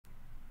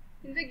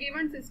In the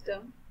given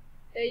system,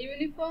 a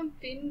uniform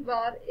thin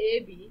bar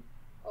AB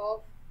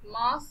of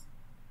mass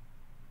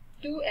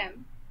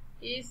 2m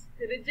is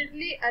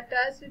rigidly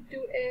attached to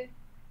a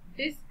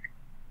disc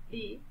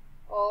D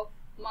of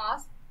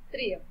mass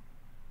 3m.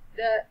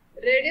 The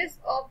radius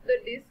of the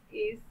disc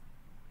is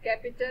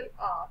capital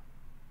R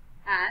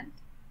and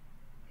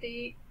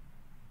the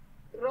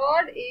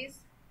rod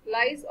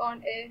lies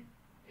on a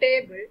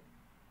table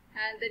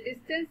and the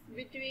distance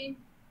between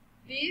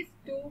these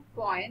 2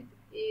 points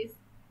is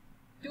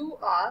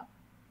 2r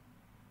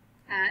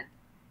and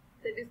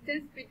the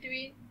distance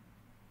between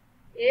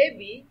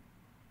AB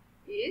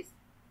is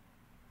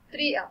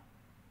 3r.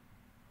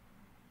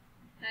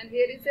 And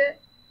here is a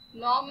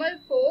normal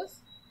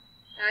force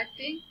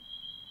acting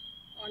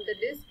on the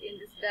disc in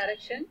this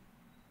direction,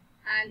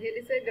 and here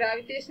is a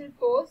gravitational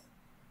force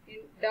in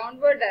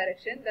downward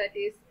direction, that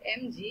is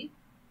mg,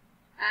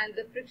 and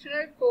the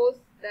frictional force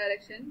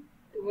direction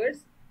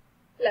towards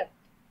left.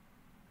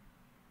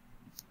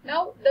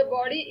 Now the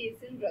body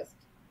is in rest.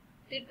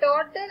 The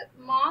total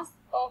mass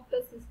of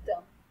the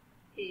system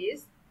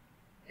is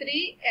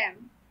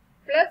 3m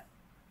plus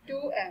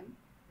 2m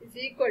is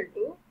equal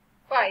to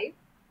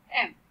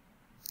 5m.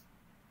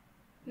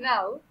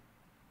 Now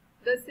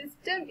the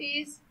system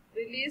is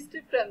released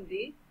from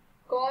the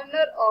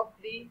corner of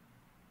the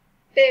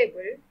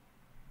table.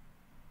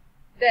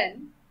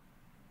 Then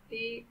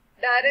the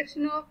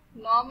direction of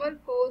normal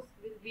force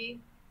will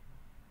be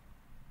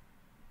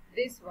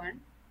this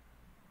one,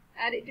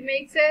 and it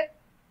makes a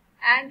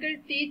angle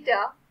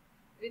theta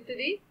with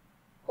the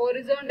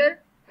horizontal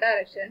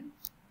direction.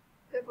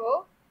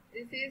 Therefore,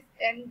 this is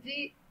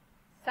mg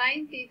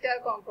sin theta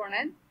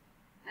component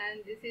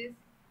and this is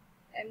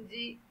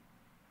mg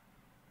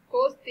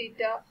cos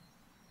theta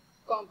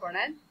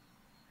component,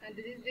 and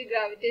this is the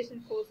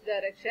gravitational force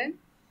direction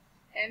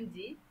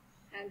mg,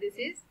 and this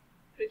is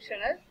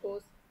frictional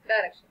force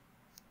direction.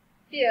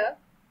 Here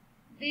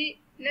the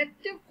net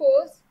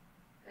force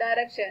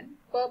direction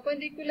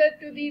perpendicular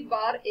to the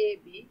bar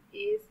AB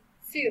is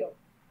 0.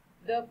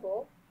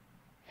 Therefore,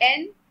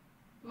 n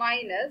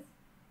minus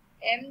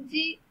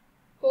mg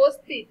cos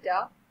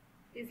theta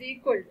is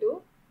equal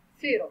to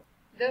 0.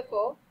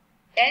 Therefore,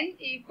 n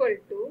equal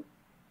to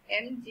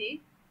mg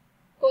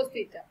cos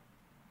theta.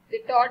 The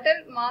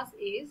total mass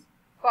is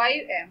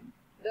 5m.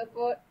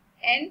 Therefore,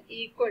 n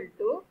equal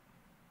to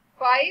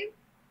 5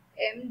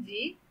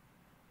 mg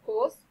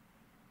cos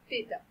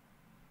theta.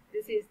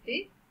 This is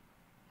the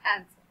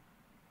answer.